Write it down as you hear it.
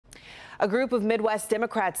A group of Midwest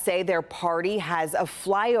Democrats say their party has a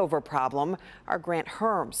flyover problem. Our Grant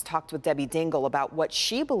Herms talked with Debbie Dingell about what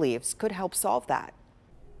she believes could help solve that.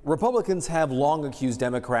 Republicans have long accused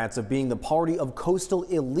Democrats of being the party of coastal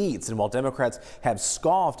elites, and while Democrats have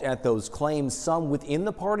scoffed at those claims, some within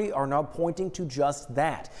the party are now pointing to just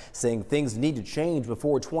that, saying things need to change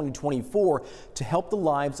before 2024 to help the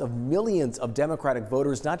lives of millions of Democratic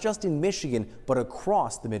voters, not just in Michigan, but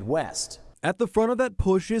across the Midwest. At the front of that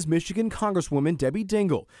push is Michigan Congresswoman Debbie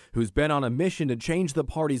Dingell, who's been on a mission to change the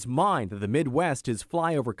party's mind that the Midwest is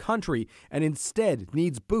flyover country and instead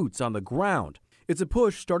needs boots on the ground. It's a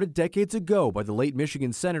push started decades ago by the late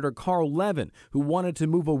Michigan Senator Carl Levin, who wanted to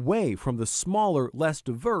move away from the smaller, less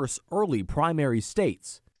diverse early primary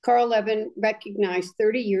states. Carl Levin recognized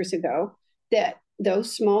 30 years ago that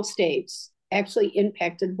those small states actually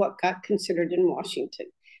impacted what got considered in Washington.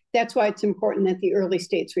 That's why it's important that the early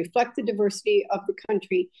states reflect the diversity of the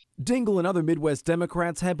country. Dingell and other Midwest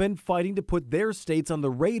Democrats have been fighting to put their states on the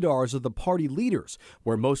radars of the party leaders,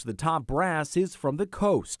 where most of the top brass is from the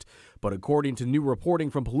coast. But according to new reporting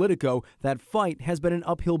from Politico, that fight has been an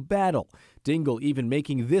uphill battle. Dingell even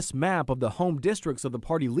making this map of the home districts of the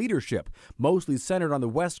party leadership, mostly centered on the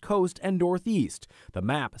West Coast and Northeast. The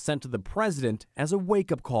map sent to the president as a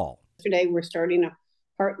wake-up call. Today, we're starting a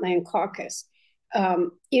Heartland caucus.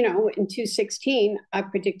 In 2016, I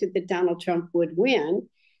predicted that Donald Trump would win,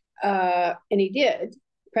 and he did.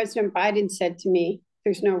 President Biden said to me,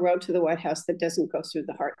 there's no road to the White House that doesn't go through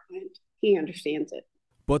the heartland. He understands it.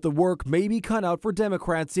 But the work may be cut out for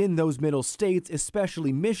Democrats in those middle states,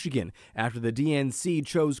 especially Michigan, after the DNC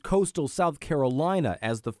chose coastal South Carolina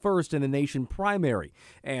as the first in the nation primary.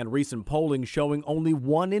 And recent polling showing only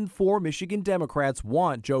 1 in 4 Michigan Democrats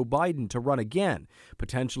want Joe Biden to run again,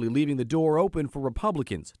 potentially leaving the door open for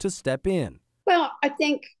Republicans to step in. Well, I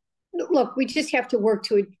think, look, we just have to work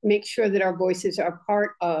to make sure that our voices are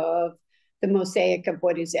part of the mosaic of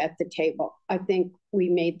what is at the table. I think we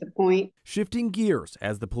made the point. Shifting gears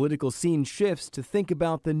as the political scene shifts to think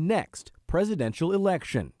about the next presidential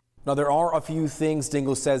election. Now, there are a few things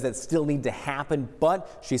Dingell says that still need to happen,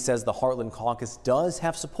 but she says the Heartland Caucus does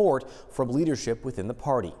have support from leadership within the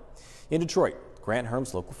party. In Detroit, Grant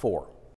Herms, Local 4.